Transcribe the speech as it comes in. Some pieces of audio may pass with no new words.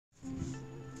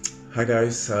Hi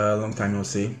guys, long time no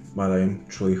see, but I'm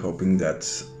truly hoping that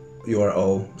you are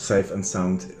all safe and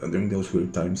sound during those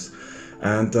weird times.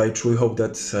 And I truly hope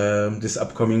that this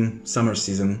upcoming summer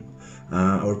season,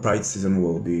 our Pride season,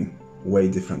 will be way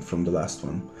different from the last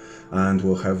one. And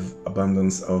we'll have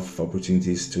abundance of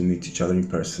opportunities to meet each other in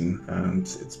person, and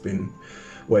it's been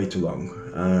way too long.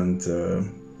 And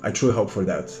I truly hope for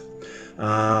that.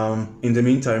 In the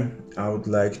meantime, I would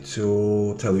like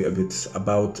to tell you a bit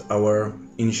about our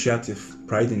initiative,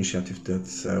 Pride initiative that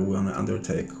we want to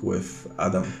undertake with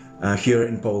Adam here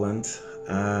in Poland.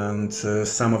 And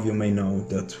some of you may know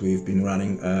that we've been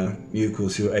running a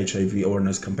YR-2 HIV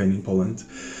awareness campaign in Poland.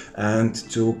 And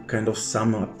to kind of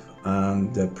sum up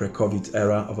the pre-COVID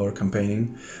era of our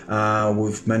campaigning,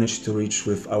 we've managed to reach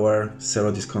with our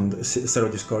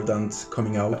serodiscordant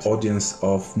coming out audience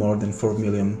of more than 4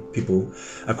 million people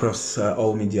across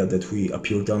all media that we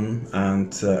appeared on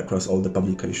and across all the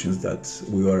publications that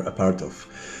we were a part of.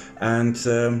 And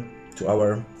to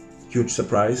our huge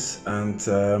surprise and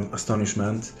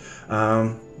astonishment,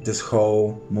 this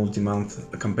whole multi-month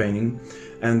campaigning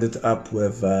ended up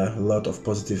with a lot of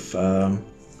positive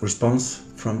response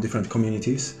from different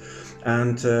communities.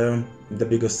 And the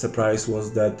biggest surprise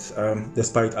was that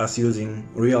despite us using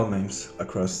real names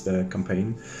across the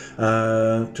campaign,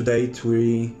 to date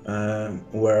we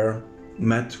were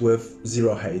met with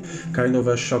zero hate. Kind of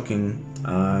a shocking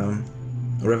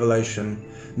revelation,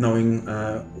 knowing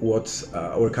what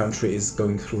our country is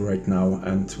going through right now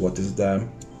and what is the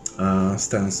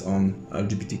stance on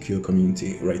LGBTQ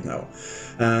community right now.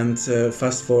 And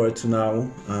fast forward to now,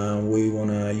 we want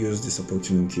to use this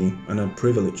opportunity and a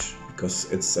privilege, because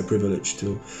it's a privilege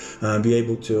to be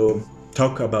able to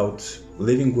talk about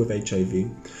living with HIV,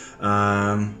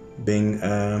 being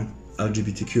an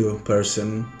LGBTQ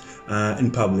person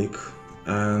in public,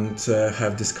 and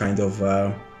have this kind of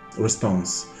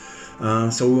response.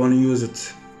 So we want to use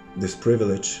this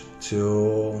privilege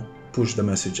to push the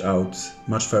message out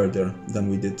much further than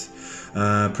we did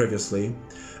previously.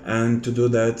 And to do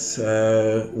that,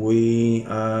 we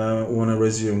want to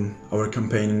resume our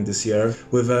campaigning this year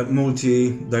with a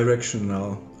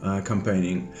multi-directional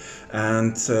campaigning.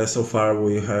 And so far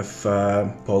we have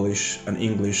Polish and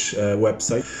English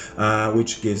website,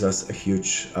 which gives us a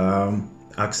huge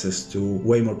access to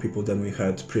way more people than we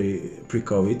had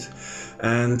pre-COVID.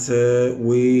 And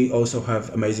we also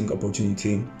have amazing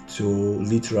opportunity to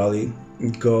literally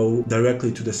go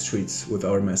directly to the streets with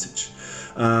our message.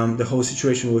 The whole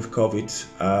situation with COVID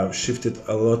shifted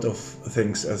a lot of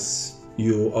things, as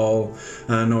you all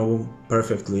know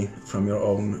perfectly from your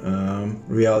own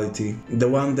reality. The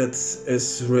one that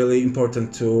is really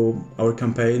important to our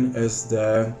campaign is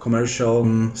the commercial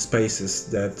spaces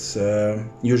that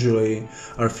usually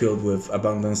are filled with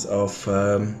abundance of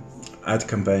ad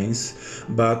campaigns,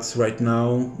 but right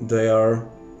now they are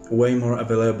way more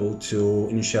available to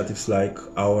initiatives like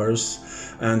ours,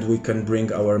 and we can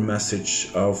bring our message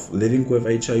of living with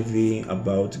HIV,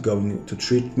 about going to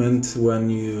treatment when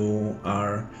you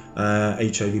are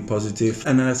HIV positive,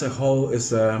 and as a whole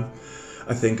is I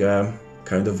think a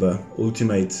kind of a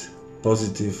ultimate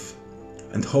positive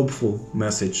and hopeful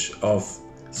message of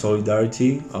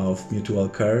solidarity, of mutual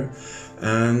care,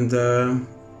 and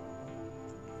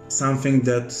something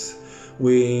that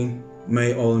we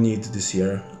may all need this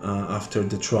year after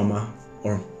the trauma,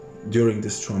 or during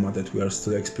this trauma that we are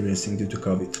still experiencing due to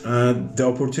COVID. The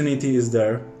opportunity is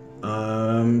there.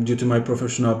 Due to my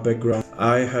professional background,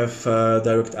 I have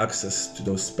direct access to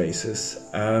those spaces,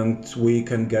 and we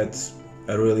can get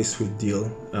a really sweet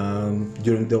deal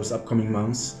during those upcoming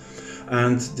months.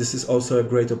 And this is also a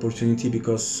great opportunity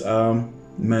because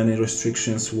many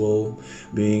restrictions will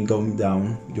be going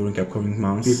down during upcoming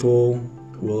months. People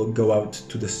will go out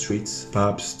to the streets,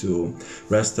 pubs, to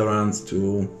restaurants,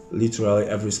 to literally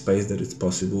every space that is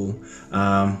possible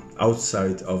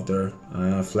outside of their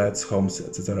flats, homes,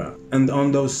 etc. And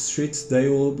on those streets they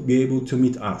will be able to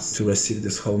meet us, to receive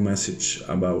this whole message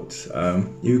about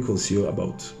you,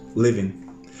 about living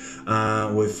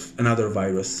with another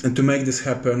virus. And to make this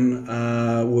happen,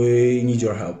 we need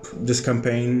your help. This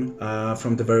campaign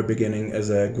from the very beginning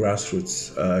is a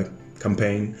grassroots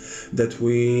campaign that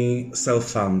we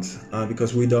self-fund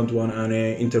because we don't want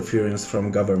any interference from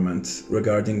government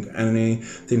regarding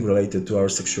anything related to our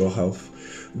sexual health.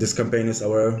 This campaign is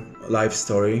our life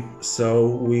story, so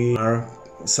we are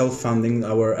self-funding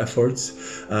our efforts.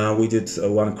 We did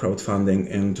one crowdfunding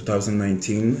in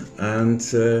 2019, and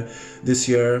this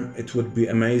year it would be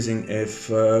amazing if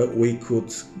we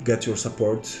could get your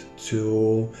support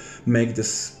to make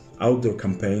this outdoor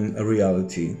campaign a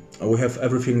reality. We have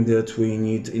everything that we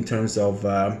need in terms of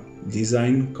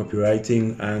design,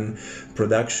 copywriting, and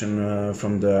production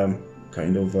from the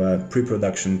kind of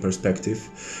pre-production perspective,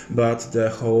 but the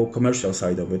whole commercial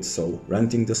side of it, so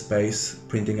renting the space,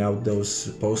 printing out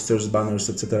those posters, banners,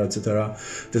 etc., etc.,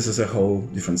 this is a whole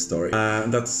different story.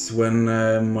 That's when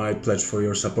my pledge for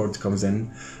your support comes in.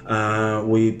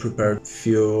 We prepared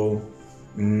few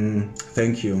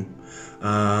thank you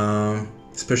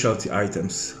specialty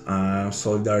items,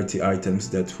 solidarity items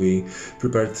that we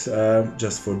prepared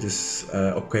just for this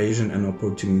occasion and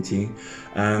opportunity,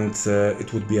 and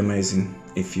it would be amazing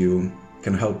if you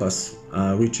can help us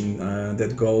reaching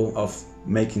that goal of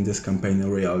making this campaign a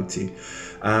reality.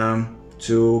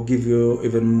 To give you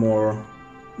even more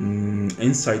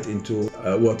insight into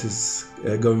what is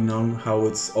going on, how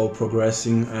it's all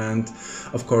progressing, and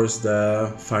of course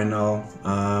the final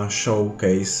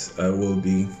showcase will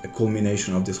be a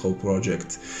culmination of this whole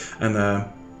project, and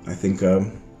I think a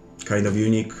kind of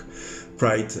unique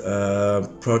pride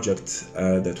project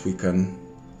that we can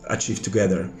achieve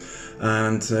together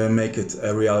and make it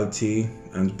a reality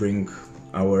and bring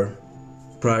our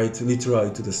pride literally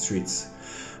to the streets.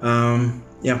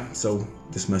 Yeah, so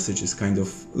this message is kind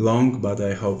of long, but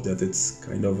I hope that it's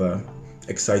kind of a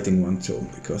exciting one too,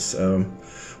 because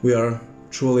we are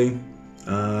truly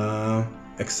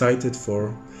excited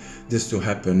for this to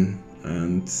happen,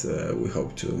 and we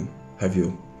hope to have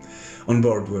you on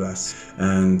board with us.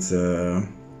 And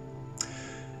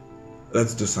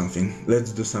let's do something.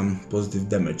 Let's do some positive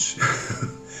damage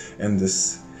and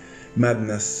this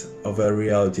madness of a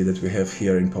reality that we have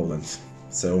here in Poland.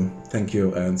 So thank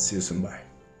you and see you soon. Bye.